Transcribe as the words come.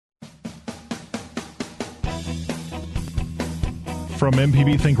from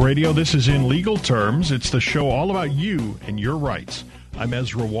MPB Think Radio. This is In Legal Terms. It's the show all about you and your rights. I'm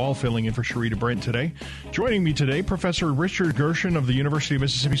Ezra Wall, filling in for Sharita Brent today. Joining me today, Professor Richard Gershon of the University of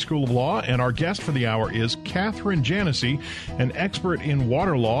Mississippi School of Law, and our guest for the hour is Catherine Janessy, an expert in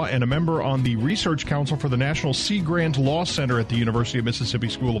water law and a member on the Research Council for the National Sea Grant Law Center at the University of Mississippi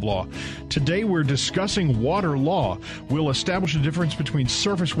School of Law. Today, we're discussing water law. We'll establish the difference between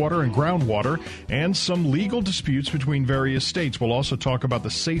surface water and groundwater and some legal disputes between various states. We'll also talk about the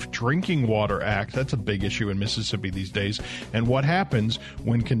Safe Drinking Water Act. That's a big issue in Mississippi these days, and what happens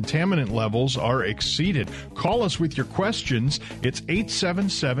when contaminant levels are exceeded. Call us with your questions. It's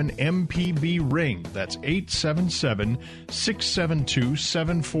 877-MPB-RING. That's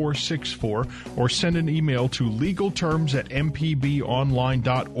 877-672-7464. Or send an email to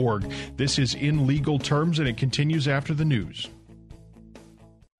legalterms@mpbonline.org. This is In Legal Terms, and it continues after the news.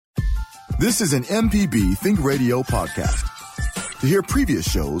 This is an MPB Think Radio podcast. To hear previous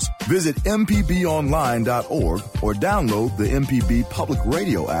shows, visit mpbonline.org or download the MPB Public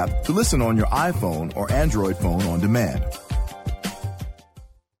Radio app to listen on your iPhone or Android phone on demand.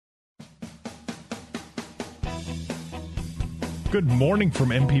 Good morning from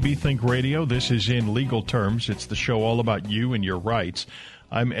MPB Think Radio. This is In Legal Terms. It's the show all about you and your rights.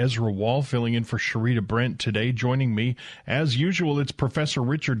 I'm Ezra Wall, filling in for Sharita Brent today. Joining me, as usual, it's Professor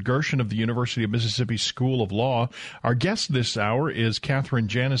Richard Gershon of the University of Mississippi School of Law. Our guest this hour is Catherine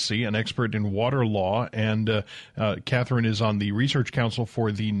Janessy, an expert in water law, and Catherine is on the Research Council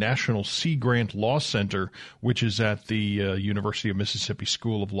for the National Sea Grant Law Center, which is at the University of Mississippi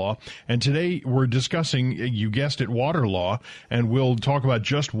School of Law. And today we're discussing, you guessed it, water law, and we'll talk about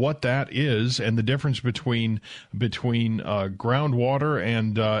just what that is and the difference between groundwater and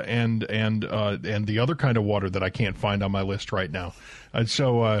the other kind of water that I can't find on my list right now.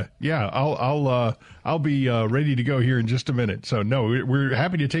 So I'll be ready to go here in just a minute. So no, we're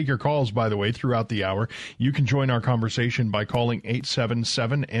happy to take your calls, by the way, throughout the hour. You can join our conversation by calling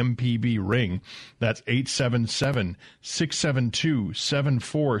 877-MPB-RING. That's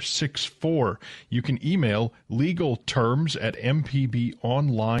 877-672-7464. You can email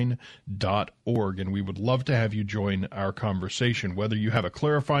legalterms@mpbonline.org, and we would love to have you join our conversation, whether you have a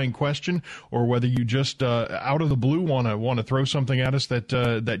clarifying question or whether you just out of the blue want to throw something at us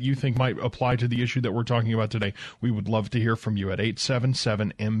that you think might apply to the issue that we're talking about today. We would love to hear from you at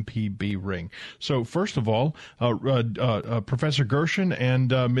 877-MPB-RING. So first of all, Professor Gershon and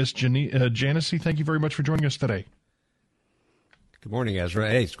Ms. Janessy, thank you very much for joining us today. Good morning, Ezra.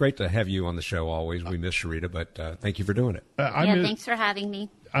 Hey, it's great to have you on the show always. We miss Sharita, but thank you for doing it. Thanks for having me.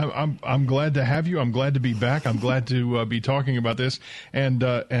 I'm glad to have you. I'm glad to be back. I'm glad to be talking about this. And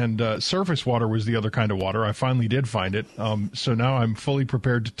surface water was the other kind of water. I finally did find it. So now I'm fully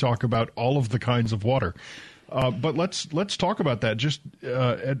prepared to talk about all of the kinds of water. But let's talk about that. Just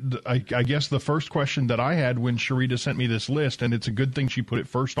I guess the first question that I had when Sharita sent me this list, and it's a good thing she put it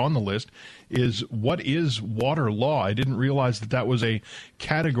first on the list, is what is water law? I didn't realize that was a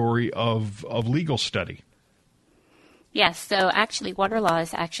category of legal study. Yes, so actually water law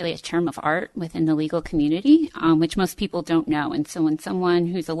is actually a term of art within the legal community, which most people don't know. And so when someone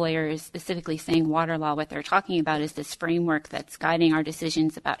who's a lawyer is specifically saying water law, what they're talking about is this framework that's guiding our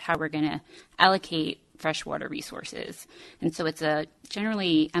decisions about how we're going to allocate freshwater resources. And so it's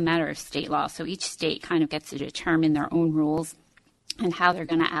generally a matter of state law. So each state kind of gets to determine their own rules and how they're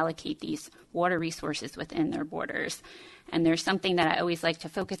going to allocate these water resources within their borders. And there's something that I always like to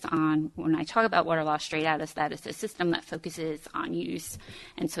focus on when I talk about water law straight out, is that it's a system that focuses on use.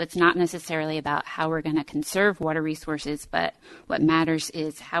 And so it's not necessarily about how we're going to conserve water resources, but what matters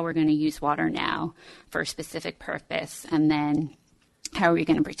is how we're going to use water now for a specific purpose, and then how are we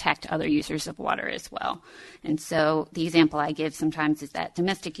going to protect other users of water as well. And so the example I give sometimes is that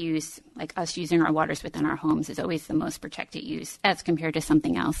domestic use, like us using our waters within our homes, is always the most protected use as compared to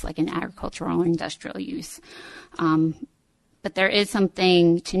something else like an agricultural or industrial use. But there is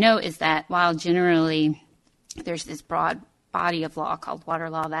something to note, is that while generally there's this broad body of law called water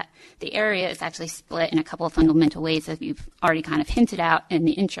law, that the area is actually split in a couple of fundamental ways, as you've already kind of hinted out in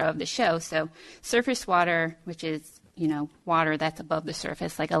the intro of the show. So surface water, which is water that's above the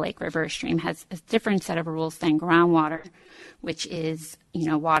surface, like a lake, river, or stream, has a different set of rules than groundwater, which is,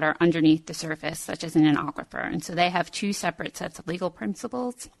 water underneath the surface, such as in an aquifer. And so they have two separate sets of legal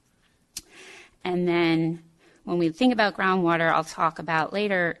principles. And then when we think about groundwater, I'll talk about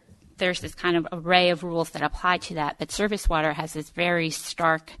later, there's this kind of array of rules that apply to that. But surface water has this very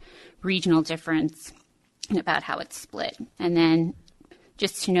stark regional difference about how it's split. And then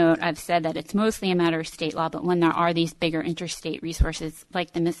just to note, I've said that it's mostly a matter of state law, but when there are these bigger interstate resources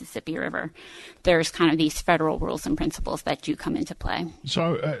like the Mississippi River, there's kind of these federal rules and principles that do come into play.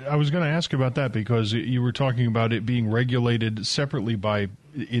 So I was going to ask about that because you were talking about it being regulated separately by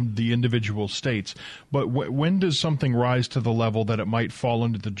in the individual states. But when does something rise to the level that it might fall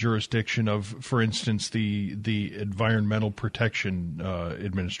under the jurisdiction of, for instance, the Environmental Protection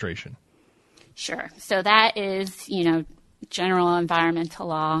Administration? Sure. So that is, general environmental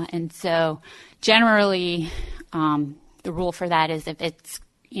law. And so generally, the rule for that is if it's,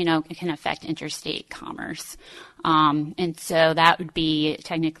 it can affect interstate commerce. And so that would be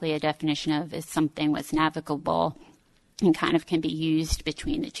technically a definition of if something was navigable and kind of can be used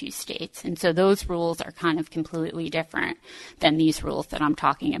between the two states. And so those rules are kind of completely different than these rules that I'm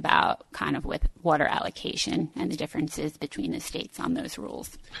talking about kind of with water allocation and the differences between the states on those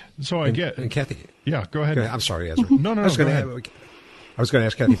rules. So and Kathy. Yeah, go ahead. I'm sorry, Ezra. No, I was going to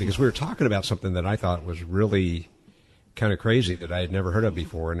ask Kathy because we were talking about something that I thought was really kind of crazy that I had never heard of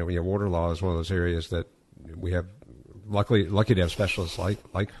before. And water law is one of those areas that we have lucky to have specialists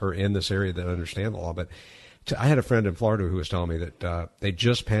like her in this area that understand the law. But I had a friend in Florida who was telling me that they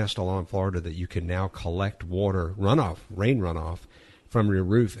just passed a law in Florida that you can now collect water rain runoff from your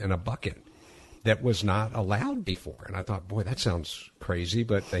roof in a bucket that was not allowed before. And I thought, boy, that sounds crazy,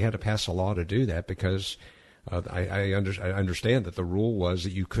 but they had to pass a law to do that because I understand that the rule was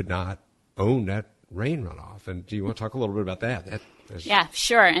that you could not own that rain runoff. And do you want to talk a little bit about that? Yeah,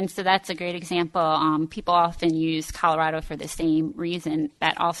 sure. And so that's a great example. People often use Colorado for the same reason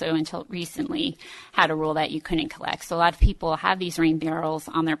that also until recently had a rule that you couldn't collect. So a lot of people have these rain barrels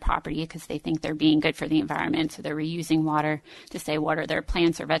on their property because they think they're being good for the environment. So they're reusing water to, say, water their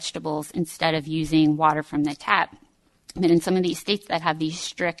plants or vegetables instead of using water from the tap. But in some of these states that have these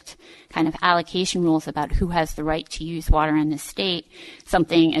strict kind of allocation rules about who has the right to use water in the state,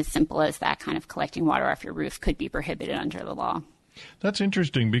 something as simple as that kind of collecting water off your roof could be prohibited under the law. That's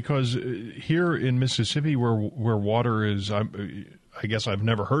interesting because here in Mississippi where water is, I guess I've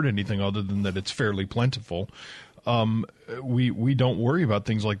never heard anything other than that it's fairly plentiful. We don't worry about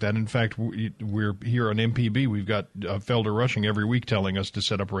things like that. In fact, we're here on MPB. We've got Felder Rushing every week telling us to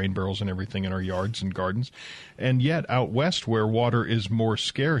set up rain barrels and everything in our yards and gardens. And yet out west where water is more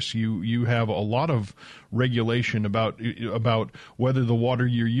scarce, you have a lot of regulation about whether the water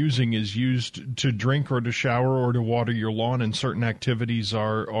you're using is used to drink or to shower or to water your lawn, and certain activities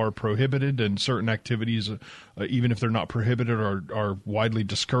are prohibited, and certain activities, even if they're not prohibited, are widely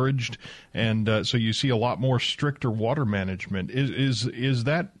discouraged. And so you see a lot more stricter water management. Is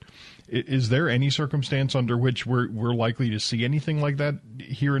there any circumstance under which we're likely to see anything like that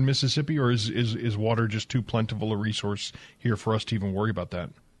here in Mississippi, or is water just too plentiful a resource here for us to even worry about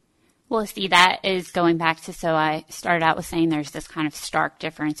that? Well, see, that is going back to, so I started out with saying there's this kind of stark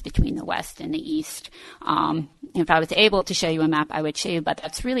difference between the West and the East. If I was able to show you a map, I would show you, but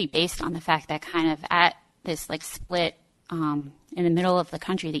that's really based on the fact that kind of at this like split in the middle of the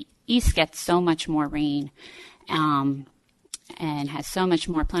country, the East gets so much more rain and has so much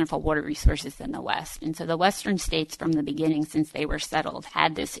more plentiful water resources than the West. And so the Western states from the beginning, since they were settled,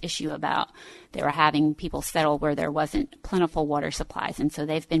 had this issue about they were having people settle where there wasn't plentiful water supplies. And so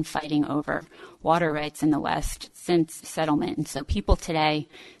they've been fighting over water rights in the West since settlement. And so people today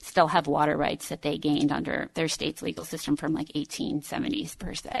still have water rights that they gained under their state's legal system from like 1870s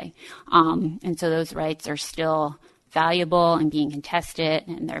per se. And so those rights are still valuable and being contested,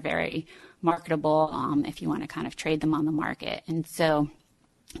 and they're very marketable if you want to kind of trade them on the market. And so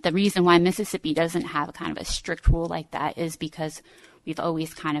the reason why Mississippi doesn't have kind of a strict rule like that is because we've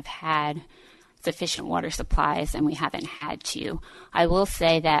always kind of had sufficient water supplies and we haven't had to. I will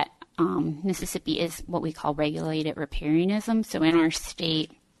say that Mississippi is what we call regulated riparianism. So in our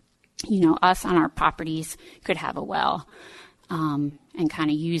state, us on our properties could have a well and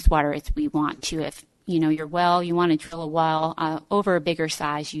kind of use water as we want to. If your well, you want to drill a well over a bigger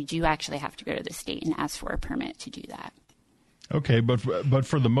size, you do actually have to go to the state and ask for a permit to do that. Okay, but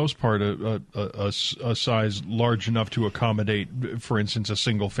for the most part, a size large enough to accommodate, for instance, a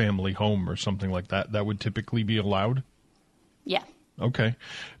single family home or something like that, that would typically be allowed? Yeah. Okay.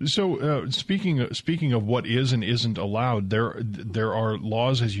 So speaking of what is and isn't allowed, there are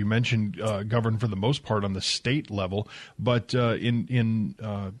laws, as you mentioned, governed for the most part on the state level, but in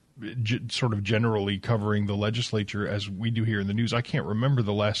sort of generally covering the legislature as we do here in the news, I can't remember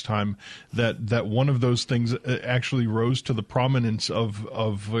the last time that one of those things actually rose to the prominence of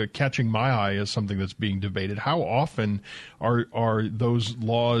catching my eye as something that's being debated. How often are those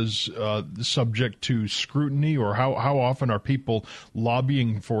laws subject to scrutiny, or how often are people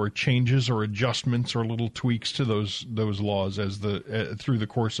lobbying for changes or adjustments or little tweaks to those laws as through the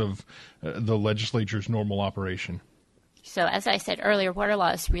course of the legislature's normal operation? So as I said earlier, water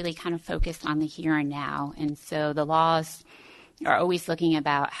law is really kind of focused on the here and now. And so the laws are always looking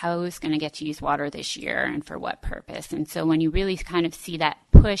about who's going to get to use water this year and for what purpose. And so when you really kind of see that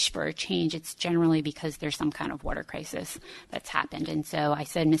push for a change, it's generally because there's some kind of water crisis that's happened. And so I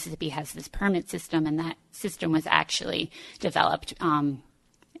said Mississippi has this permit system, and that system was actually developed in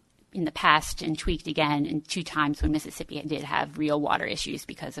the past and tweaked again in 2 times when Mississippi did have real water issues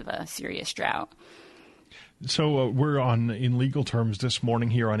because of a serious drought. So we're on In Legal Terms this morning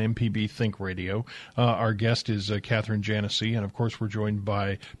here on MPB Think Radio. Our guest is Catherine Janessi, and of course we're joined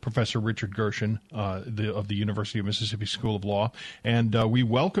by Professor Richard Gershon of the University of Mississippi School of Law, and we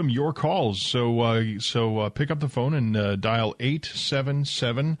welcome your calls. So pick up the phone and dial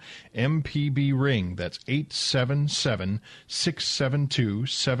 877-MPB-RING. That's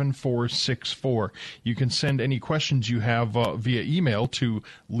 877-672-7464. You can send any questions you have via email to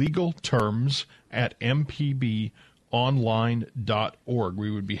legalterms@mpbonline.org.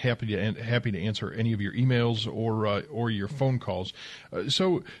 We would be happy to answer any of your emails or your phone calls. Let's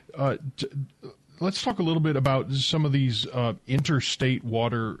talk a little bit about some of these interstate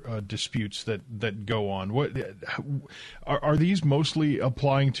water disputes that go on. What are these mostly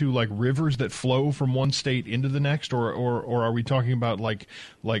applying to, like, rivers that flow from one state into the next, or are we talking about like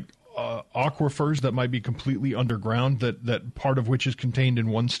aquifers that might be completely underground, that part of which is contained in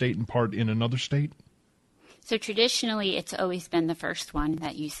one state and part in another state? So traditionally, it's always been the first one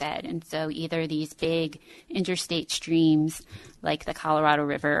that you said. And so either these big interstate streams like the Colorado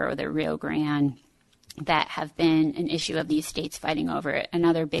River or the Rio Grande that have been an issue of these states fighting over it.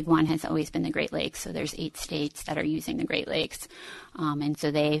 Another big one has always been the Great Lakes. So there's 8 states that are using the Great Lakes. And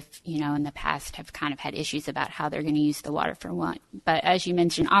so they've, in the past have kind of had issues about how they're going to use the water for what. But as you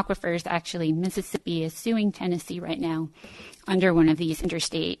mentioned, aquifers, actually Mississippi is suing Tennessee right now under one of these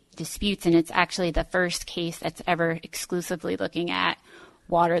interstate disputes. And it's actually the first case that's ever exclusively looking at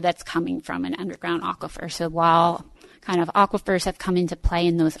water that's coming from an underground aquifer. So while kind of aquifers have come into play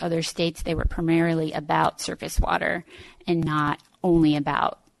in those other states, they were primarily about surface water and not only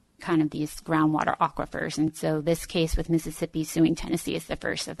about kind of these groundwater aquifers. And so this case with Mississippi suing Tennessee is the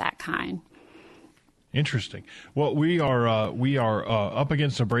first of that kind. Interesting. Well, we are up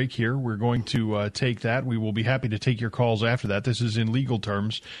against a break here. We're going to take that. We will be happy to take your calls after that. This is In Legal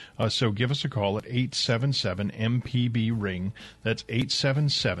Terms, so give us a call at 877-MPB-RING. That's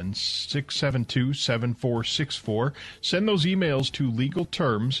 877-672-7464. Send those emails to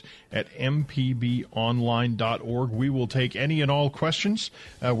legalterms@mpbonline.org. We will take any and all questions.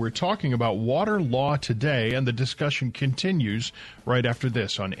 We're talking about water law today, and the discussion continues right after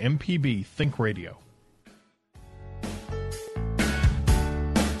this on MPB Think Radio.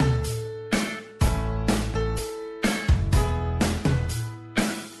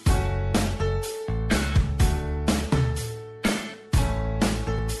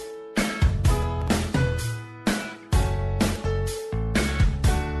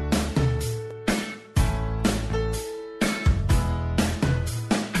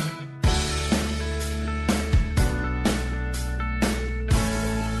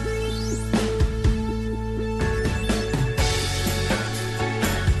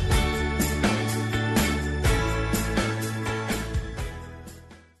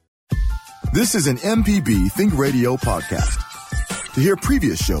 This is an MPB Think Radio podcast. To hear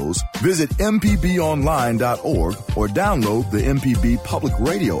previous shows, visit mpbonline.org or download the MPB Public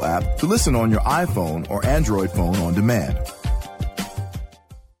Radio app to listen on your iPhone or Android phone on demand.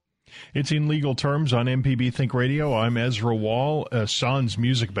 It's In Legal Terms on MPB Think Radio. I'm Ezra Wall. Sans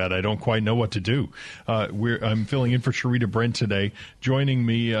music bed. I don't quite know what to do. I'm filling in for Sharita Brent today. Joining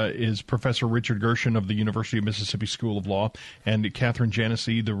me is Professor Richard Gershon of the University of Mississippi School of Law, and Catherine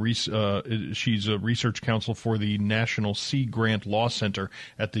Janessi. She's a research counsel for the National Sea Grant Law Center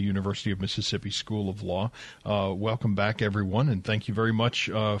at the University of Mississippi School of Law. Welcome back, everyone, and thank you very much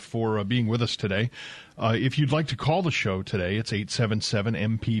for being with us today. If you'd like to call the show today, it's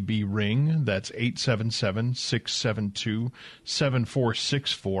 877-MPB-RING. ring. That's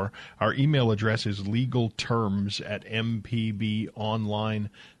 877-672-7464. Our email address is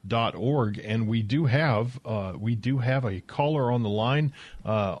legalterms@mpbonline.org. And we do have a caller on the line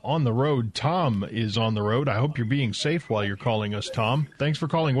on the road. Tom is on the road. I hope you're being safe while you're calling us, Tom. Thanks for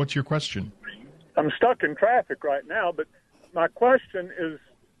calling. What's your question? I'm stuck in traffic right now, but my question is,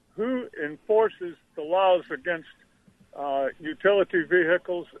 who enforces the laws against utility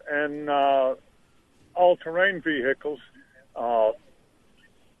vehicles and all-terrain vehicles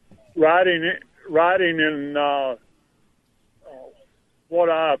riding in what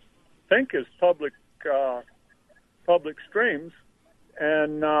I think is public streams,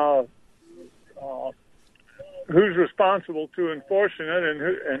 and who's responsible to enforcing it, and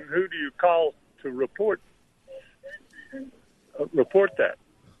who do you call to report that?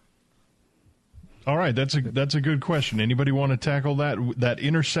 All right, that's a good question. Anybody want to tackle that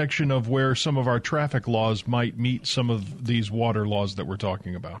intersection of where some of our traffic laws might meet some of these water laws that we're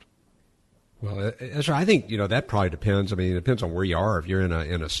talking about? Well, Ezra, I think that probably depends. I mean, it depends on where you are. If you're in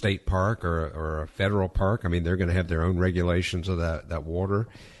a state park or a federal park, I mean, they're going to have their own regulations of that water.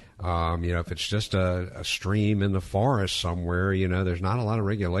 If it's just a stream in the forest somewhere, there's not a lot of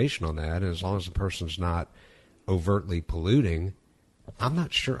regulation on that. And as long as the person's not overtly polluting, I'm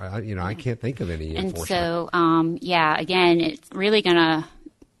not sure. I can't think of any enforcement. And so, again, it's really going to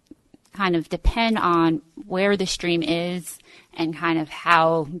kind of depend on where the stream is and kind of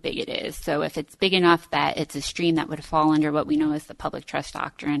how big it is. So if it's big enough that it's a stream that would fall under what we know as the public trust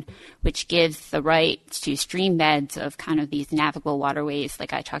doctrine, which gives the right to stream beds of kind of these navigable waterways,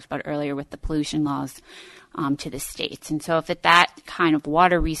 like I talked about earlier with the pollution laws, to the states. And so if that kind of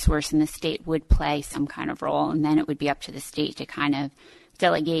water resource in the state would play some kind of role, and then it would be up to the state to kind of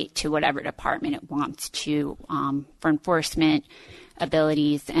delegate to whatever department it wants to for enforcement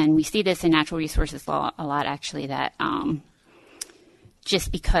abilities. And we see this in natural resources law a lot, actually, that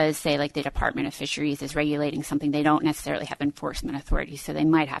just because, say, like the Department of Fisheries is regulating something, they don't necessarily have enforcement authority, so they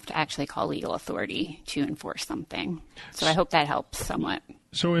might have to actually call legal authority to enforce something. So I hope that helps somewhat.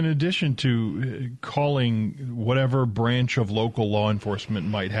 So in addition to calling whatever branch of local law enforcement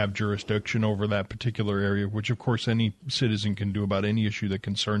might have jurisdiction over that particular area, which of course any citizen can do about any issue that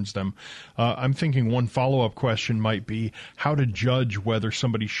concerns them, I'm thinking one follow-up question might be how to judge whether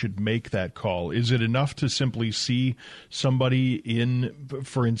somebody should make that call. Is it enough to simply see somebody in,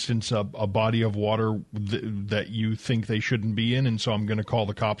 for instance, a body of water that you think they shouldn't be in, and so I'm going to call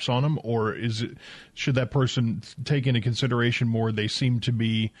the cops on them? Or should that person take into consideration more they seem to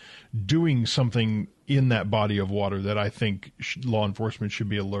be doing something in that body of water that I think law enforcement should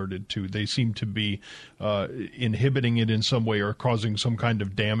be alerted to? They seem to be inhibiting it in some way or causing some kind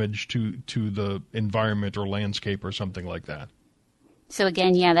of damage to the environment or landscape or something like that. So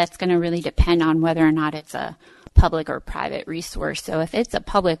again, that's going to really depend on whether or not it's a public or private resource. So if it's a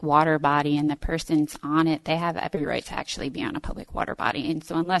public water body and the person's on it, they have every right to actually be on a public water body. And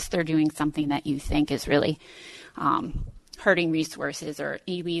so unless they're doing something that you think is really hurting resources or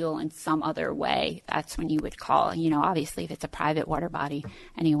illegal in some other way, that's when you would call. Obviously, if it's a private water body,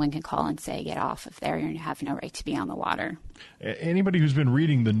 anyone can call and say, get off of there, you have no right to be on the water. Anybody who's been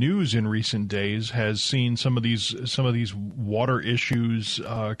reading the news in recent days has seen some of these water issues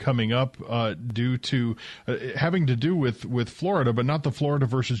coming up due to having to do with Florida, but not the Florida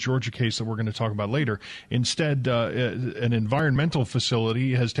versus Georgia case that we're going to talk about later. Instead, an environmental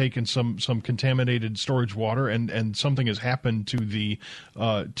facility has taken some contaminated storage water, and something has happened to the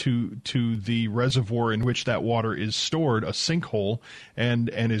reservoir in which that water is stored, a sinkhole,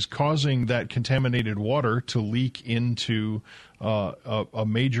 and is causing that contaminated water to leak into a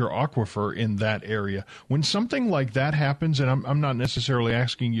major aquifer in that area. When something like that happens, and I'm not necessarily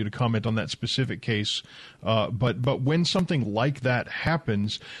asking you to comment on that specific case, but when something like that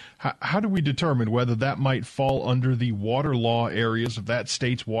happens, how do we determine whether that might fall under the water law areas of that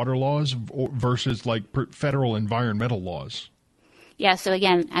state's water laws versus like federal environmental laws? Yeah, so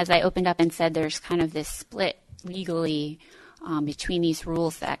again, as I opened up and said, there's kind of this split legally between these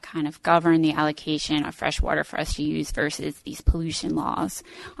rules that kind of govern the allocation of fresh water for us to use versus these pollution laws.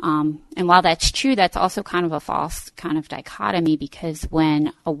 And while that's true, that's also kind of a false kind of dichotomy, because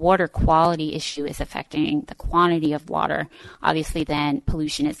when a water quality issue is affecting the quantity of water, obviously then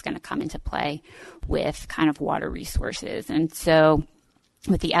pollution is going to come into play with kind of water resources. And so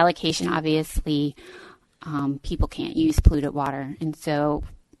with the allocation, obviously, people can't use polluted water. And so,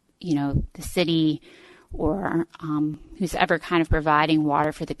 the city or who's ever kind of providing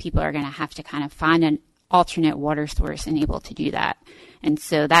water for the people are going to have to kind of find an alternate water source and able to do that. And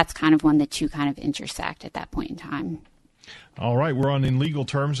so that's kind of when the two kind of intersect at that point in time. All right, we're on In Legal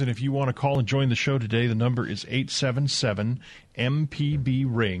Terms, and if you want to call and join the show today, the number is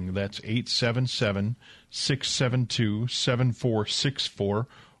 877-MPB-RING. That's 877-672-7464.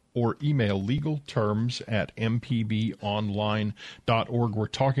 Or email legalterms@mpbonline.org. We're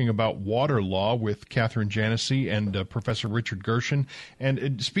talking about water law with Catherine Janessi and Professor Richard Gershon.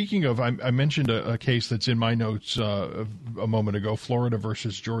 And speaking of, I mentioned a case that's in my notes a moment ago, Florida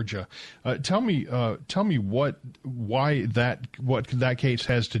versus Georgia. Tell me what that case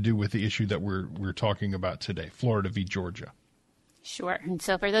has to do with the issue that we're talking about today, Florida v. Georgia. Sure. And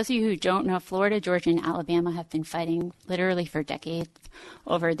so for those of you who don't know, Florida, Georgia, and Alabama have been fighting literally for decades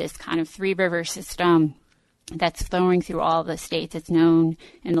over this kind of three-river system that's flowing through all the states. It's known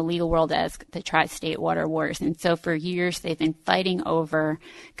in the legal world as the Tri-State Water Wars. And so for years, they've been fighting over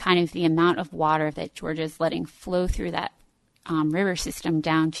kind of the amount of water that Georgia's letting flow through that river system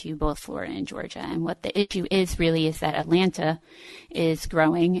down to both Florida and Georgia. And what the issue is really is that Atlanta is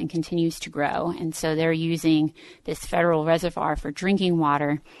growing and continues to grow. And so they're using this federal reservoir for drinking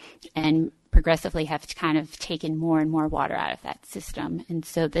water and progressively have kind of taken more and more water out of that system. And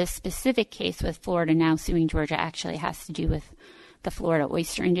so this specific case with Florida now suing Georgia actually has to do with the Florida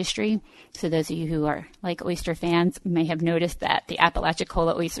oyster industry. So those of you who are like oyster fans may have noticed that the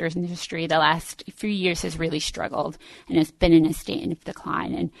Apalachicola oyster industry the last few years has really struggled and has been in a state of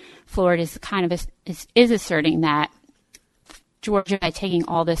decline. And Florida is kind of is asserting that Georgia, by taking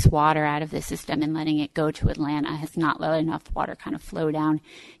all this water out of the system and letting it go to Atlanta, has not let enough water kind of flow down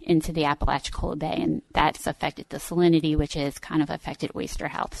into the Apalachicola Bay. And that's affected the salinity, which has kind of affected oyster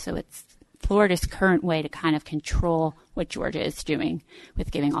health. So it's Florida's current way to kind of control what Georgia is doing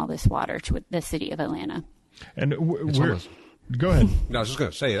with giving all this water to the city of Atlanta. And go ahead. No, I was just going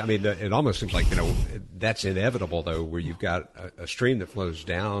to say, I mean, it almost seems like, that's inevitable, though, where you've got a stream that flows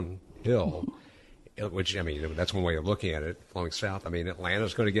downhill, which, I mean, that's one way of looking at it, flowing south. I mean,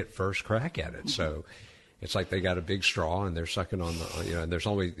 Atlanta's going to get first crack at it. So it's like they got a big straw and they're sucking on and there's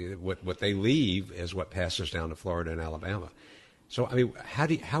only what they leave is what passes down to Florida and Alabama. So, I mean,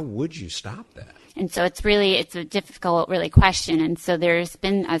 how would you stop that? And so it's a difficult, really question. And so there's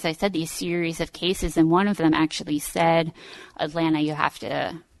been, as I said, these series of cases, and one of them actually said, Atlanta, you have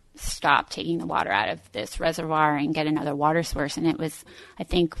to stop taking the water out of this reservoir and get another water source. And it was, I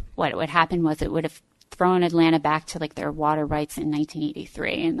think what would happen was it would have thrown Atlanta back to like their water rights in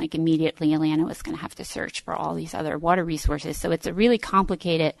 1983. And like immediately Atlanta was going to have to search for all these other water resources. So it's a really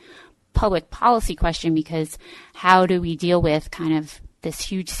complicated public policy question, because how do we deal with kind of this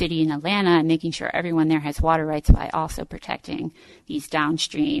huge city in Atlanta and making sure everyone there has water rights while also protecting these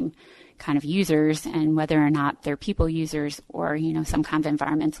downstream kind of users, and whether or not they're people users or, some kind of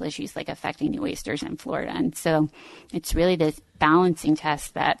environmental issues like affecting the oysters in Florida. And so it's really this balancing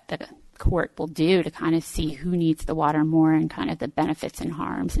test that the court will do to kind of see who needs the water more and kind of the benefits and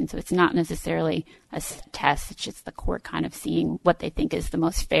harms. And so it's not necessarily a test, it's just the court kind of seeing what they think is the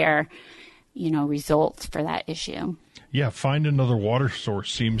most fair, result for that issue. Yeah, find another water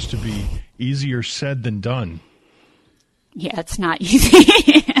source seems to be easier said than done. Yeah, it's not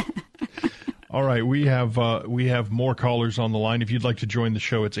easy. All right, we have more callers on the line. If you'd like to join the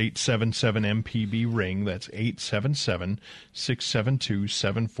show, it's 877-MPB-RING. That's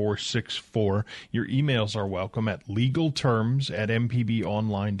 877-672-7464. Your emails are welcome at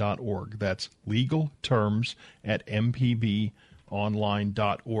legalterms@mpbonline.org. That's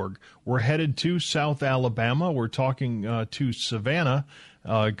legalterms@mpbonline.org. We're headed to South Alabama. We're talking to Savannah.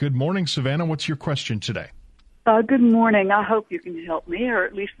 Good morning, Savannah. What's your question today? Good morning. I hope you can help me, or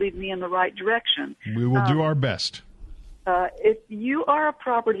at least lead me in the right direction. We will do our best. If you are a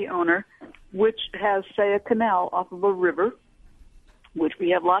property owner which has, say, a canal off of a river, which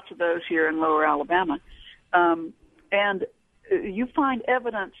we have lots of those here in Lower Alabama, and you find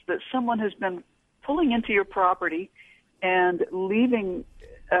evidence that someone has been pulling into your property and leaving,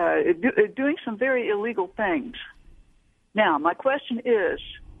 doing some very illegal things. Now, my question is,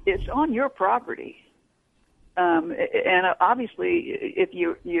 it's on your property. And obviously, if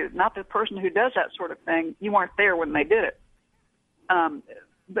you're not the person who does that sort of thing, you weren't there when they did it.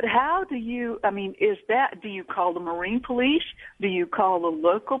 But how do you, do you call the Marine Police? Do you call the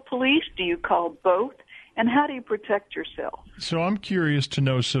local police? Do you call both? And how do you protect yourself? So I'm curious to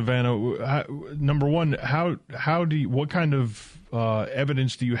know, Savannah, number one, what kind of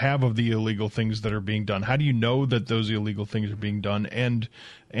evidence do you have of the illegal things that are being done? How do you know that those illegal things are being done? And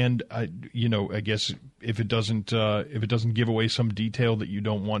I guess if it doesn't give away some detail that you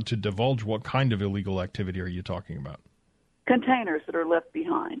don't want to divulge, what kind of illegal activity are you talking about? Containers that are left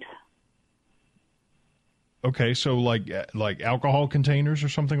behind. Okay, so like alcohol containers or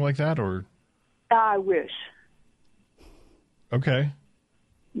something like that, or? I wish. Okay.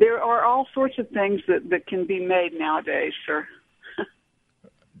 There are all sorts of things that can be made nowadays, sir.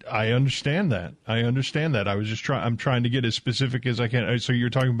 I understand that. I was just I'm trying to get as specific as I can. So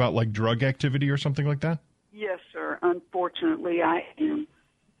you're talking about like drug activity or something like that? Yes, sir. Unfortunately, I am.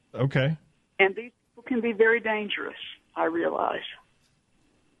 Okay. And these people can be very dangerous, I realize.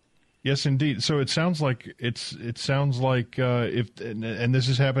 Yes, indeed. So it sounds like if this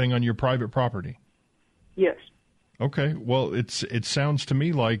is happening on your private property. Yes. Okay. Well, it sounds to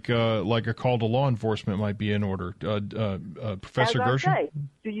me like a call to law enforcement might be in order. Professor Gershon? As I say,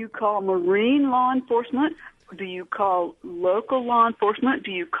 do you call Marine law enforcement? Do you call local law enforcement?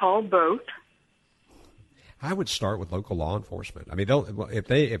 Do you call both? I would start with local law enforcement. I mean,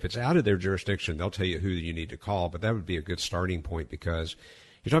 if it's out of their jurisdiction, they'll tell you who you need to call. But that would be a good starting point because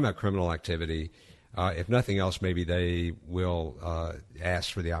you're talking about criminal activity. If nothing else, maybe they will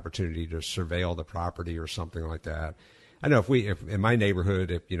ask for the opportunity to surveil the property or something like that. I know if in my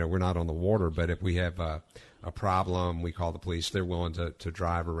neighborhood, if we're not on the water, but if we have a problem, we call the police. They're willing to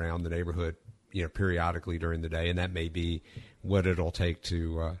drive around the neighborhood, periodically during the day, and that may be what it'll take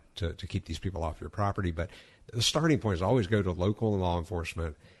to keep these people off your property. But the starting point is always go to local law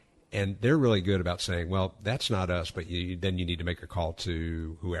enforcement, and they're really good about saying, well, that's not us, but then you need to make a call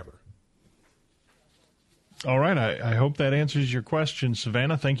to whoever. All right. I hope that answers your question,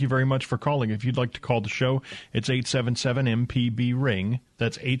 Savannah. Thank you very much for calling. If you'd like to call the show, it's 877-MPB-RING.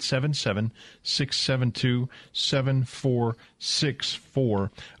 That's 877-672-7464.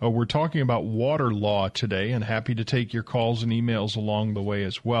 We're talking about water law today, and happy to take your calls and emails along the way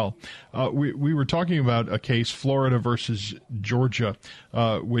as well. We were talking about a case, Florida versus Georgia,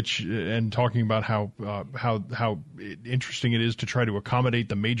 and talking about how interesting it is to try to accommodate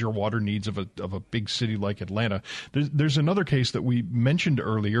the major water needs of a big city like Atlanta. There's another case that we mentioned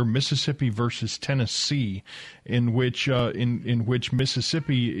earlier, Mississippi versus Tennessee, in which Mississippi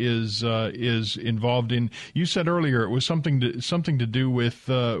is involved in. You said earlier it was something to do with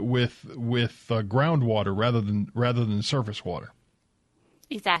groundwater rather than surface water.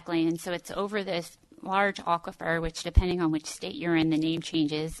 Exactly, and so it's over this large aquifer, which depending on which state you're in, the name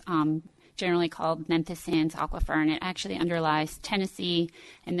changes. Generally called Memphis Sands Aquifer, and it actually underlies Tennessee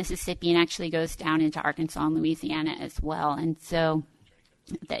and Mississippi and actually goes down into Arkansas and Louisiana as well. And so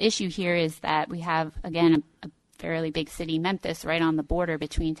the issue here is that we have, again, a fairly big city, Memphis, right on the border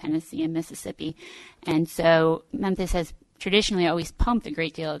between Tennessee and Mississippi. And so Memphis has traditionally always pumped a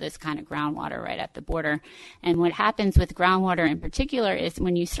great deal of this kind of groundwater right at the border. And what happens with groundwater in particular is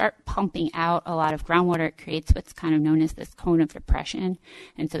when you start pumping out a lot of groundwater, it creates what's kind of known as this cone of depression.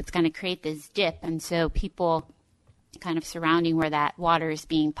 And so it's going to create this dip. And so people kind of surrounding where that water is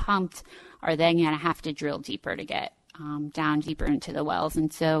being pumped are then going to have to drill deeper to get down deeper into the wells.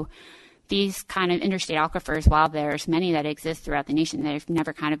 And so these kind of interstate aquifers, while there's many that exist throughout the nation, they've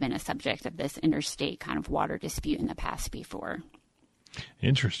never kind of been a subject of this interstate kind of water dispute in the past before.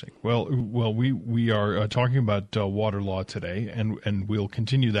 Interesting. Well, we are talking about water law today, and we'll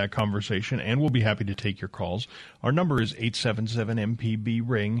continue that conversation, and we'll be happy to take your calls. Our number is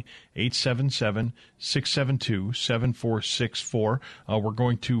 877-MPB-RING, 877-672-7464. We're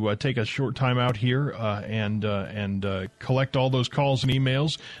going to take a short time out here and collect all those calls and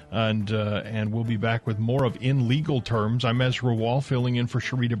emails, and we'll be back with more of In Legal Terms. I'm Ezra Wall, filling in for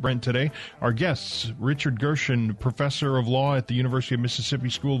Sharita Brent today. Our guests, Richard Gershon, professor of law at the University of Mississippi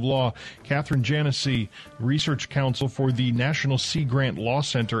School of Law, Catherine Janessi, Research Counsel for the National Sea Grant Law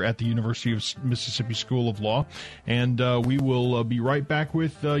Center at the University of Mississippi School of Law. And we will be right back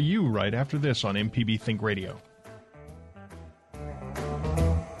with you right after this on MPB Think Radio.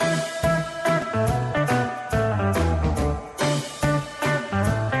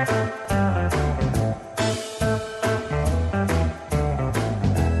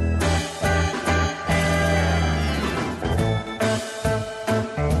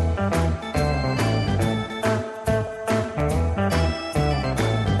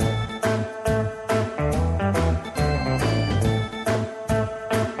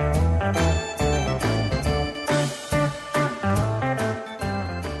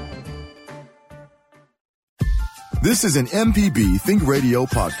 This is an MPB Think Radio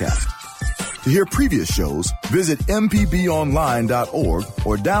podcast. To hear previous shows, visit mpbonline.org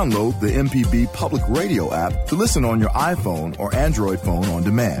or download the MPB Public Radio app to listen on your iPhone or Android phone on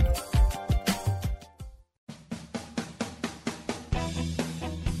demand.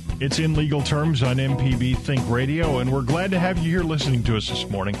 It's In Legal Terms on MPB Think Radio, and we're glad to have you here listening to us this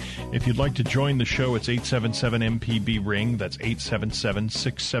morning. If you'd like to join the show, it's 877-MPB-RING. That's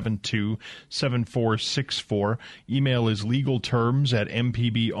 877-672-7464. Email is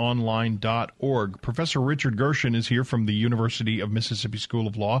legalterms@mpbonline.org. Professor Richard Gershon is here from the University of Mississippi School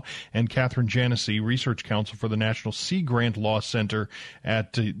of Law, and Catherine Janessi, Research Counsel for the National Sea Grant Law Center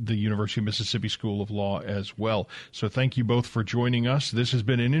at the University of Mississippi School of Law as well. So thank you both for joining us. This has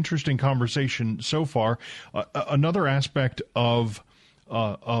been an interesting conversation so far. Another aspect of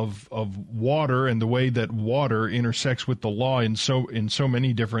water and the way that water intersects with the law in so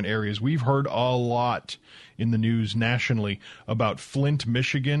many different areas. We've heard a lot in the news nationally about Flint,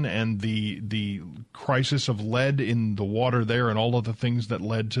 Michigan, and the crisis of lead in the water there and all of the things that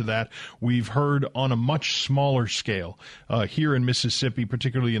led to that. We've heard on a much smaller scale here in Mississippi,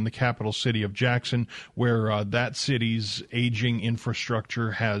 particularly in the capital city of Jackson, where that city's aging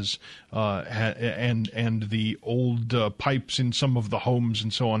infrastructure has and the old pipes in some of the homes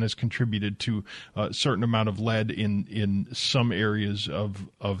and so on has contributed to a certain amount of lead in some areas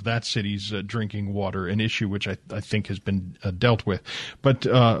of that city's drinking water, an issue which I think has been dealt with. But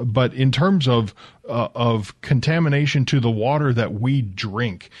in terms of contamination to the water that we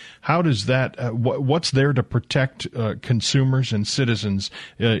drink, how does that? What's there to protect consumers and citizens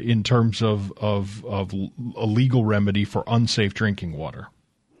in terms of a legal remedy for unsafe drinking water?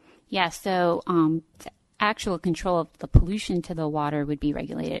 Yeah. So actual control of the pollution to the water would be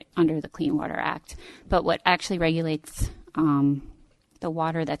regulated under the Clean Water Act. But what actually regulates the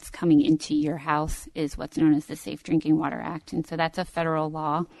water that's coming into your house is what's known as the Safe Drinking Water Act. And so that's a federal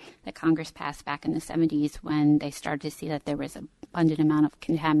law that Congress passed back in the 70s when they started to see that there was an abundant amount of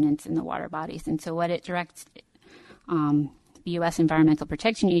contaminants in the water bodies. And so what it directs the U.S. Environmental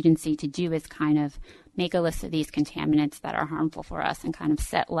Protection Agency to do is kind of make a list of these contaminants that are harmful for us and kind of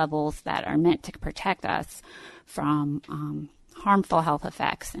set levels that are meant to protect us from harmful health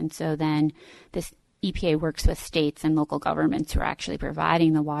effects. And so then this EPA works with states and local governments who are actually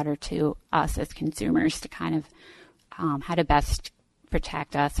providing the water to us as consumers to kind of how to best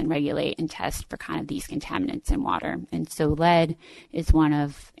protect us and regulate and test for kind of these contaminants in water. And so lead is one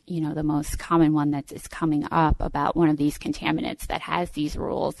of, the most common one that is coming up about one of these contaminants that has these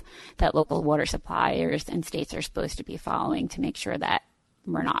rules that local water suppliers and states are supposed to be following to make sure that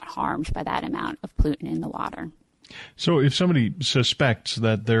we're not harmed by that amount of pollutant in the water. So if somebody suspects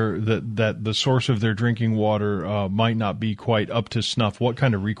that that the source of their drinking water might not be quite up to snuff, what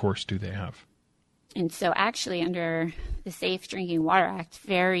kind of recourse do they have? And so actually under the Safe Drinking Water Act,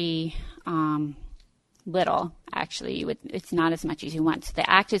 very little, actually. It's not as much as you want. So the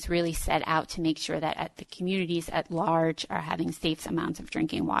act is really set out to make sure that the communities at large are having safe amounts of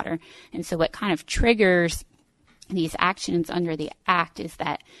drinking water. And so what kind of triggers these actions under the act is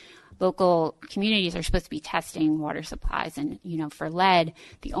that local communities are supposed to be testing water supplies. And, for lead,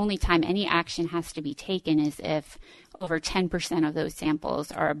 the only time any action has to be taken is if over 10% of those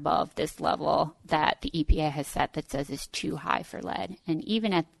samples are above this level that the EPA has set that says is too high for lead. And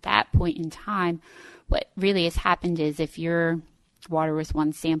even at that point in time, what really has happened is if your water was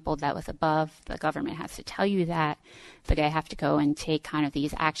one sample that was above, the government has to tell you that. They have to go and take kind of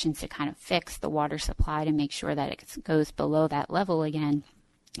these actions to kind of fix the water supply to make sure that it goes below that level again.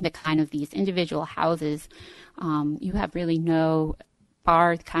 The kind of these individual houses, you have really no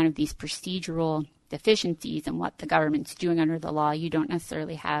bar kind of these procedural deficiencies in what the government's doing under the law. You don't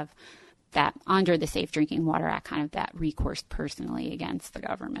necessarily have that under the Safe Drinking Water Act, kind of that recourse personally against the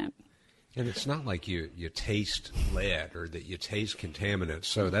government. And it's not like you taste lead or that you taste contaminants.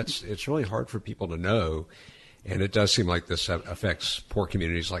 So it's really hard for people to know. And it does seem like this affects poor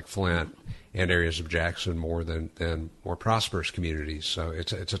communities like Flint and areas of Jackson more than more prosperous communities. So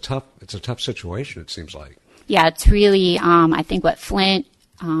it's a tough situation, it seems like. Yeah, it's really I think what Flint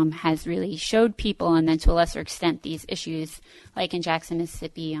has really showed people, and then to a lesser extent these issues like in Jackson,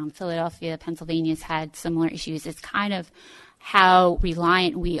 Mississippi, Philadelphia, Pennsylvania's had similar issues. It's kind of how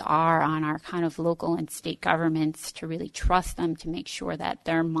reliant we are on our kind of local and state governments to really trust them to make sure that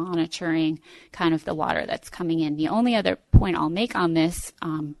they're monitoring kind of the water that's coming in. The only other point I'll make on this,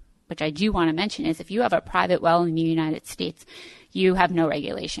 which I do want to mention, is if you have a private well in the United States, you have no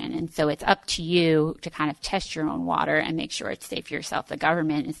regulation. And so it's up to you to kind of test your own water and make sure it's safe for yourself. The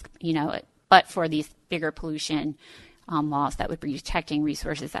government is, but for these bigger pollution laws that would be protecting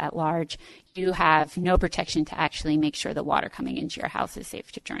resources at large, you have no protection to actually make sure the water coming into your house is safe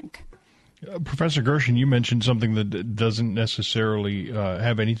to drink. Professor Gershon, you mentioned something that doesn't necessarily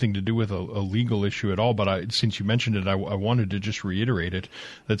have anything to do with a legal issue at all, but since you mentioned it, I wanted to just reiterate it,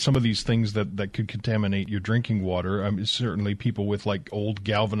 that some of these things that could contaminate your drinking water, certainly people with like old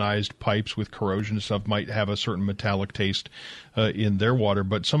galvanized pipes with corrosion and stuff might have a certain metallic taste in their water,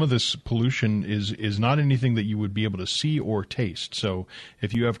 but some of this pollution is not anything that you would be able to see or taste. So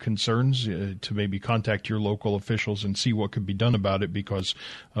if you have concerns, to maybe contact your local officials and see what could be done about it, because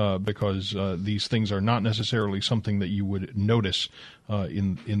these things are not necessarily something that you would notice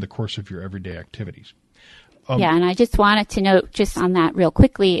in the course of your everyday activities. Yeah, and I just wanted to note just on that real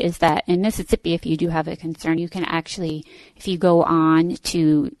quickly is that in Mississippi, if you do have a concern, you can actually, if you go on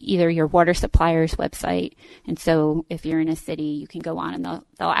to either your water supplier's website, and so if you're in a city, you can go on and they'll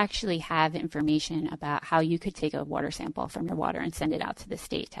actually have information about how you could take a water sample from your water and send it out to the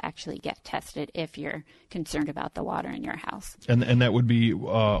state to actually get tested if you're concerned about the water in your house. And that would be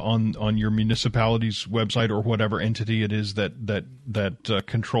on your municipality's website or whatever entity it is that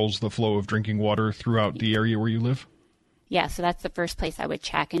controls the flow of drinking water throughout the area where you live? Yeah, so that's the first place I would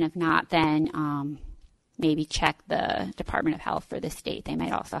check. And if not, then maybe check the Department of Health for the state. They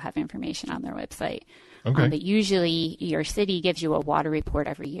might also have information on their website. Okay. But usually your city gives you a water report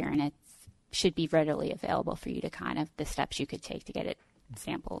every year, and it should be readily available for you to the steps you could take to get it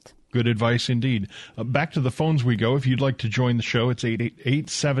sampled. Good advice indeed. Back to the phones we go. If you'd like to join the show, it's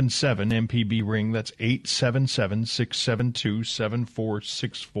 877-MPB-RING. That's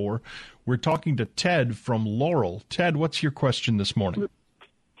 877-672-7464. We're talking to Ted from Laurel. Ted, what's your question this morning?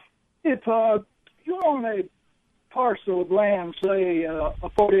 If you're on a parcel of land, say a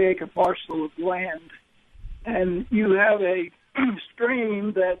 40-acre parcel of land, and you have a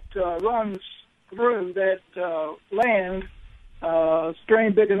stream that runs through that land,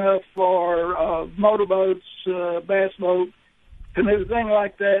 stream big enough for motorboats, bass boat, canoe, thing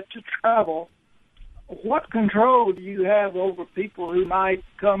like that to travel, what control do you have over people who might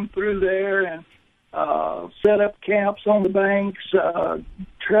come through there and set up camps on the banks,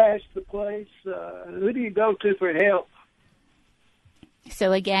 trash the place? Who do you go to for help?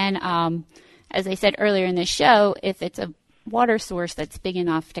 So again, as I said earlier in the show, if it's a water source that's big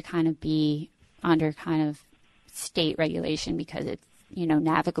enough to kind of be under kind of state regulation because it's,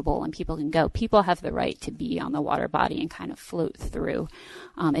 navigable and people can go, people have the right to be on the water body and kind of float through.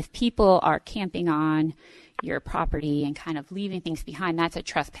 If people are camping on your property and kind of leaving things behind, that's a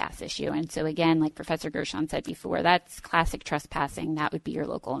trespass issue. And so again, like Professor Gershon said before, that's classic trespassing. That would be your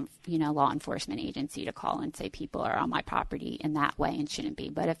local, law enforcement agency to call and say people are on my property in that way and shouldn't be.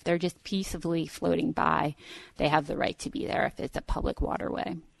 But if they're just peaceably floating by, they have the right to be there if it's a public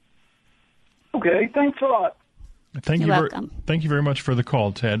waterway. Okay, thanks a lot. Thank You're welcome. Thank you very much for the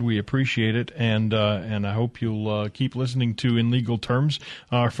call, Ted. We appreciate it, and I hope you'll keep listening to In Legal Terms.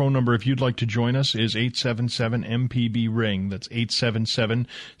 Our phone number, if you'd like to join us, is 877-MPB-RING. That's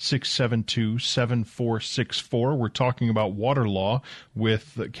 877-672-7464. We're talking about water law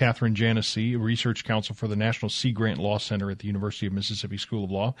with Catherine Janessi, Research Counsel for the National Sea Grant Law Center at the University of Mississippi School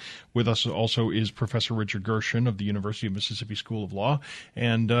of Law. With us also is Professor Richard Gershon of the University of Mississippi School of Law.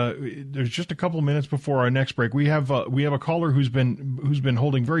 And there's just a couple of minutes before our next break. We have a caller who's been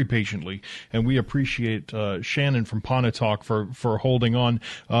holding very patiently, and we appreciate Shannon from Pontotoc for holding on.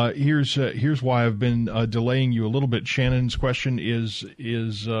 Here's why I've been delaying you a little bit. Shannon's question is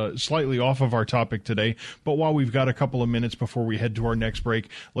slightly off of our topic today, but while we've got a couple of minutes before we head to our next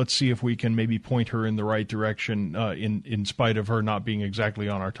break, let's see if we can maybe point her in the right direction in spite of her not being exactly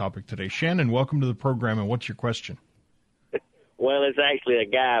on our topic today. Shannon, welcome to the program, and what's your question? Well, it's actually a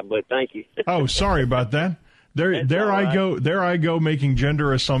guy, but thank you. Oh, sorry about that. There I go making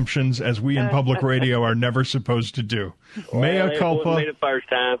gender assumptions, as we in public radio are never supposed to do. Mea culpa. It wasn't me the first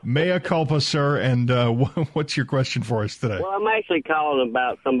time. Mea culpa, sir. And what's your question for us today? Well, I'm actually calling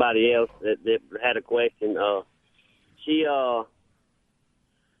about somebody else that had a question. She was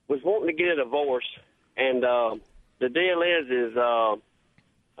wanting to get a divorce, and the deal is the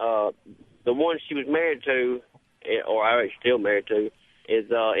one she was married to, or actually still married to, is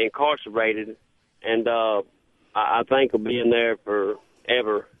incarcerated, and I think will be in there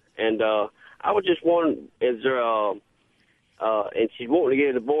forever. And I was just wondering, is there and she's wanting to get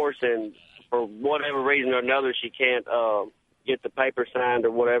a divorce, and for whatever reason or another, she can't get the paper signed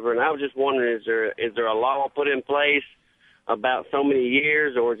or whatever. And I was just wondering, is there a law put in place about so many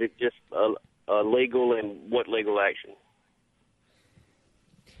years, or is it just legal, and what legal action?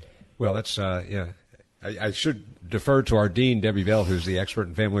 Well, that's I should defer to our dean, Debbie Bell, who's the expert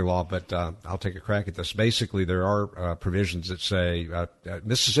in family law, but I'll take a crack at this. Basically, there are provisions that say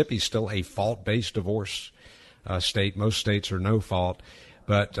Mississippi is still a fault-based divorce state. Most states are no fault.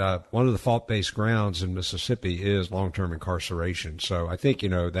 But one of the fault-based grounds in Mississippi is long-term incarceration. So I think,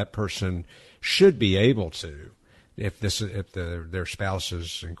 that person should be able to, if their spouse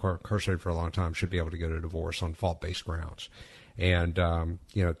is incarcerated for a long time, should be able to get a divorce on fault-based grounds. And,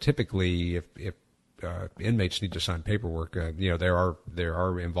 typically if inmates need to sign paperwork, they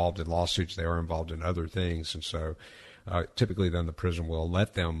are involved in lawsuits, they are involved in other things. And so typically then the prison will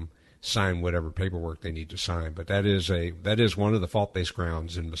let them sign whatever paperwork they need to sign. But that is one of the fault-based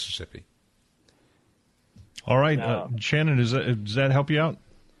grounds in Mississippi. All right, Shannon, does that help you out?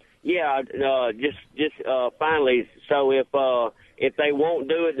 Yeah, just finally. So if they won't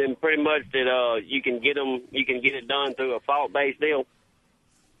do it, then pretty much that you can get it done through a fault-based deal.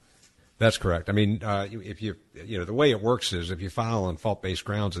 That's correct. I mean, if the way it works is if you file on fault-based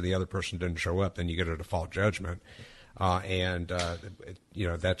grounds and the other person didn't show up, then you get a default judgment.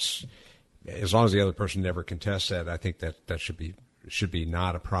 That's, as long as the other person never contests that, I think that should be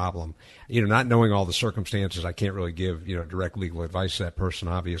not a problem. Not knowing all the circumstances, I can't really give, direct legal advice to that person,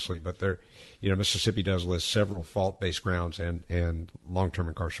 obviously, but Mississippi does list several fault-based grounds, and long-term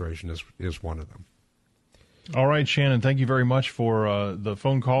incarceration is one of them. All right, Shannon, thank you very much for the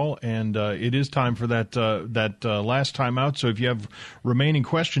phone call, and it is time for that last time out. So if you have remaining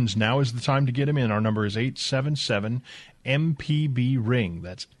questions, now is the time to get them in. Our number is 877-MPB-RING.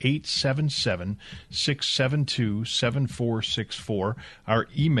 That's 877-672-7464. Our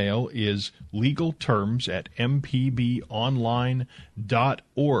email is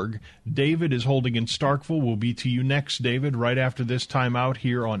legalterms@mpbonline.org. David is holding in Starkville. We'll be to you next, David, right after this time out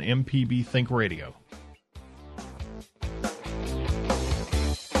here on MPB Think Radio.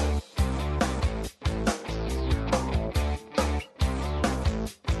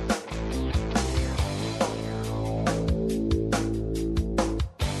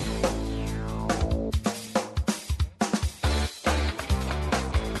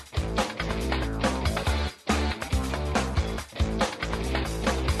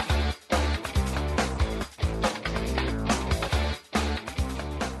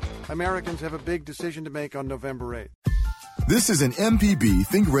 Americans have a big decision to make on November 8th. This is an MPB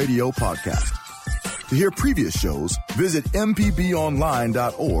Think Radio podcast. To hear previous shows, visit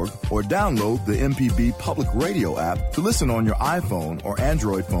mpbonline.org or download the MPB Public Radio app to listen on your iPhone or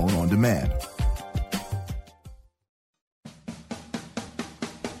Android phone on demand.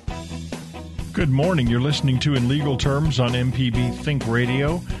 Good morning. You're listening to In Legal Terms on MPB Think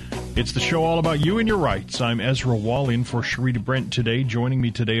Radio. It's the show all about you and your rights. I'm Ezra Wall in for Sharita Brent today. Joining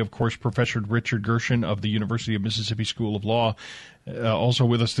me today, of course, Professor Richard Gershon of the University of Mississippi School of Law. Also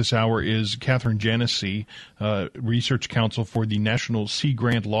with us this hour is Catherine Janessi, Research Counsel for the National Sea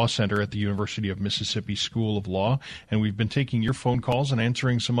Grant Law Center at the University of Mississippi School of Law. And we've been taking your phone calls and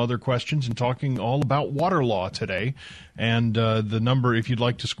answering some other questions and talking all about water law today. And the number, if you'd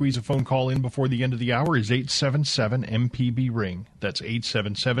like to squeeze a phone call in before the end of the hour, is 877-MPB-RING. That's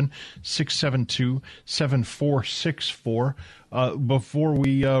 877-672-7464. Before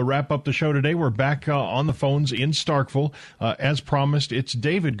we wrap up the show today, we're back on the phones in Starkville. As promised, it's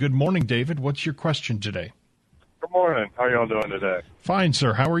David. Good morning, David. What's your question today? Good morning. How are y'all doing today? Fine,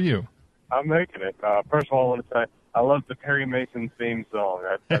 sir. How are you? I'm making it. First of all, I want to say I love the Perry Mason theme song.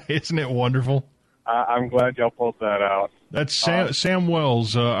 Isn't it wonderful? I'm glad y'all pulled that out. That's Sam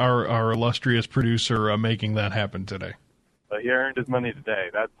Wells, our illustrious producer, making that happen today. He earned his money today.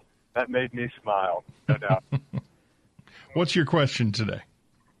 That made me smile, no doubt. What's your question today?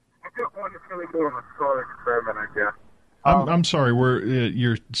 I just wanted to really do a thought experiment, I guess. I'm sorry,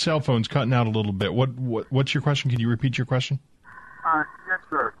 your cell phone's cutting out a little bit. What's your question? Can you repeat your question? Yes,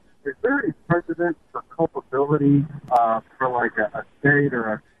 sir. Is there any precedent for culpability for like a state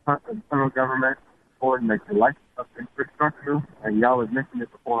or a federal government for neglect of infrastructure? And y'all have mentioned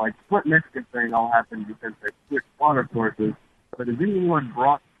it before, like Flint, Michigan thing all happened because they switched water sources. But has anyone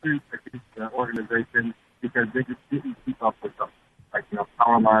brought suit against the organization because they just didn't keep up with them? Like,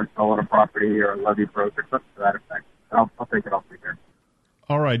 power lines fell on a property or a levee broke or something to that effect. I'll take it off here.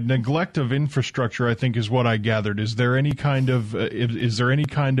 All right, neglect of infrastructure, I think, is what I gathered. Is there any kind of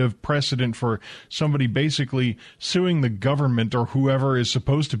precedent for somebody basically suing the government or whoever is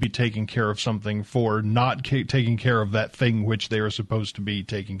supposed to be taking care of something for not taking care of that thing which they are supposed to be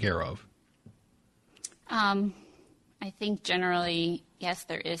taking care of? I think generally, yes,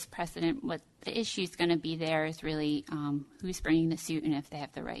 there is precedent. What the issue is going to be there is really who's bringing the suit and if they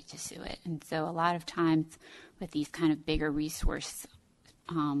have the right to sue it. And so a lot of times with these kind of bigger resource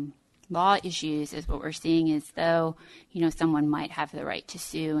law issues is what we're seeing is though, someone might have the right to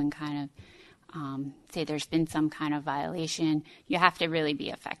sue and kind of say there's been some kind of violation, you have to really be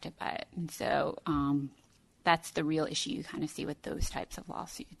affected by it. And so that's the real issue you kind of see with those types of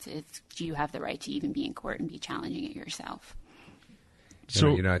lawsuits. It's, do you have the right to even be in court and be challenging it yourself?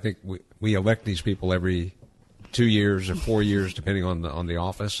 So, I think we elect these people every 2 years or 4 years, depending on the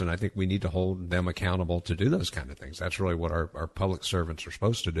office, and I think we need to hold them accountable to do those kind of things. That's really what our public servants are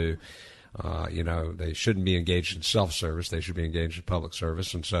supposed to do. They shouldn't be engaged in self-service. They should be engaged in public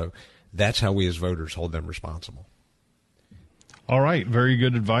service, and so that's how we as voters hold them responsible. All right, very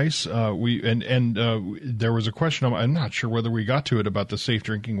good advice. There was a question. I'm not sure whether we got to it about the Safe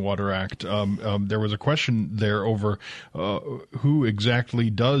Drinking Water Act. There was a question there over who exactly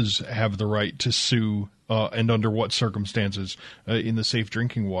does have the right to sue and under what circumstances in the Safe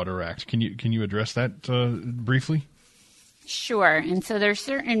Drinking Water Act. Can you address that briefly? Sure. And so there's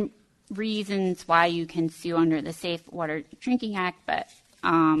certain reasons why you can sue under the Safe Water Drinking Act, but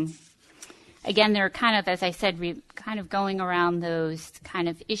again, they're kind of, as I said, kind of going around those kind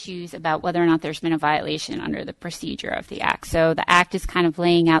of issues about whether or not there's been a violation under the procedure of the Act. So the Act is kind of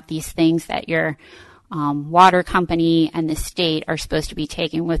laying out these things that your water company and the state are supposed to be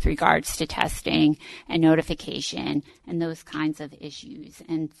taking with regards to testing and notification and those kinds of issues.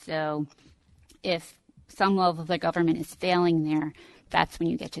 And so if some level of the government is failing there, that's when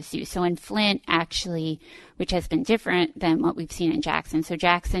you get to sue. So in Flint, actually, which has been different than what we've seen in Jackson. So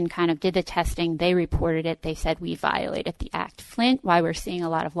Jackson kind of did the testing. They reported it. They said we violated the Act. Flint, why we're seeing a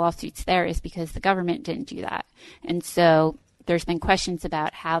lot of lawsuits there is because the government didn't do that. And so there's been questions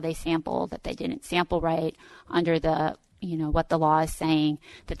about how they sampled, that they didn't sample right under the, what the law is saying,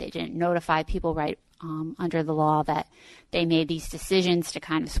 that they didn't notify people right under the law, that they made these decisions to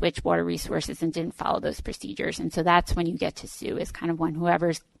kind of switch water resources and didn't follow those procedures. And so that's when you get to sue, is kind of when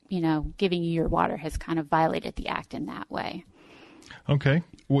whoever's, giving you your water has kind of violated the Act in that way. Okay.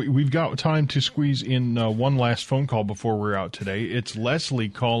 We've got time to squeeze in one last phone call before we're out today. It's Leslie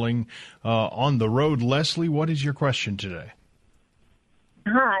calling on the road. Leslie, what is your question today?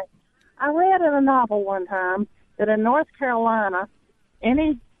 Hi. I read in a novel one time that in North Carolina,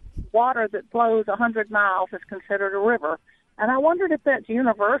 any water that flows 100 miles is considered a river. And I wondered if that's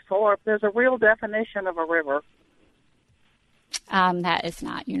universal or if there's a real definition of a river. That is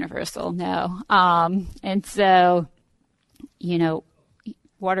not universal, no. And so,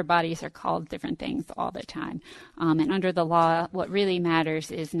 water bodies are called different things all the time. And under the law, what really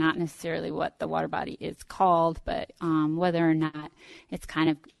matters is not necessarily what the water body is called, but whether or not it's kind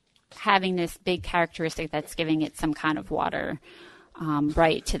of having this big characteristic that's giving it some kind of water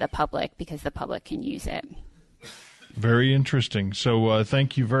right to the public, because the public can use it. Very interesting. So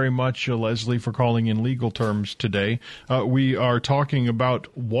thank you very much, Leslie, for calling in Legal Terms today. We are talking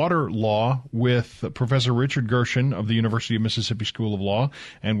about water law with Professor Richard Gershon of the University of Mississippi School of Law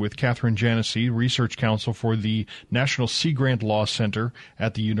and with Catherine Janessi, Research Counsel for the National Sea Grant Law Center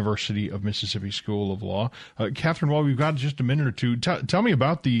at the University of Mississippi School of Law. Catherine, while we've got just a minute or two, tell me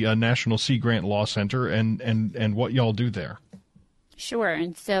about the National Sea Grant Law Center and what y'all do there. Sure.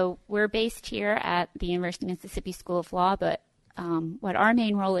 And so we're based here at the University of Mississippi School of Law, but what our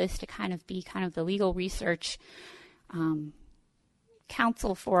main role is to kind of be kind of the legal research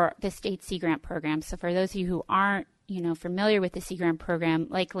counsel for the state Sea Grant program. So for those of you who aren't, familiar with the Sea Grant program,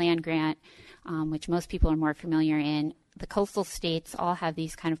 like land grant, which most people are more familiar in, the coastal states all have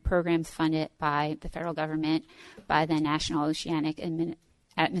these kind of programs funded by the federal government, by the National Oceanic and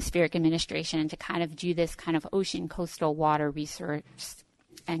Atmospheric Administration, to kind of do this kind of ocean coastal water research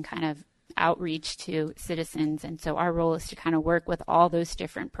and kind of outreach to citizens. And so our role is to kind of work with all those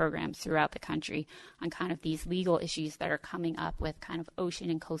different programs throughout the country on kind of these legal issues that are coming up with kind of ocean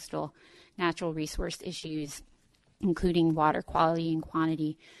and coastal natural resource issues, including water quality and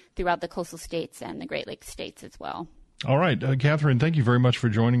quantity throughout the coastal states and the Great Lakes states as well. All right. Catherine, thank you very much for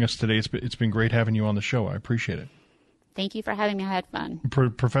joining us today. It's been great having you on the show. I appreciate it. Thank you for having me. I had fun.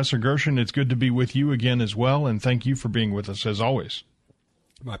 Professor Gershon, it's good to be with you again as well, and thank you for being with us as always.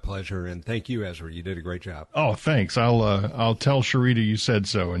 My pleasure, and thank you, Ezra. You did a great job. Oh, thanks. I'll tell Sharita you said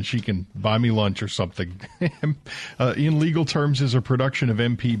so, and she can buy me lunch or something. In Legal Terms is a production of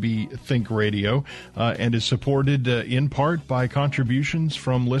MPB Think Radio and is supported in part by contributions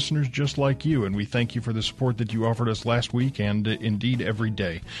from listeners just like you, and we thank you for the support that you offered us last week and indeed every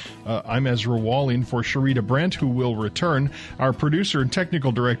day. I'm Ezra Wall in for Sharita Brent, who will return. Our producer and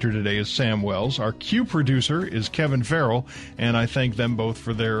technical director today is Sam Wells. Our Q producer is Kevin Farrell, and I thank them both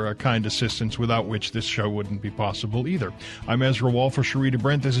for their kind assistance, without which this show wouldn't be possible either. I'm Ezra Wall for Sharita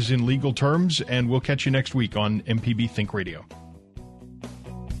Brent. This is In Legal Terms, and we'll catch you next week on MPB Think Radio.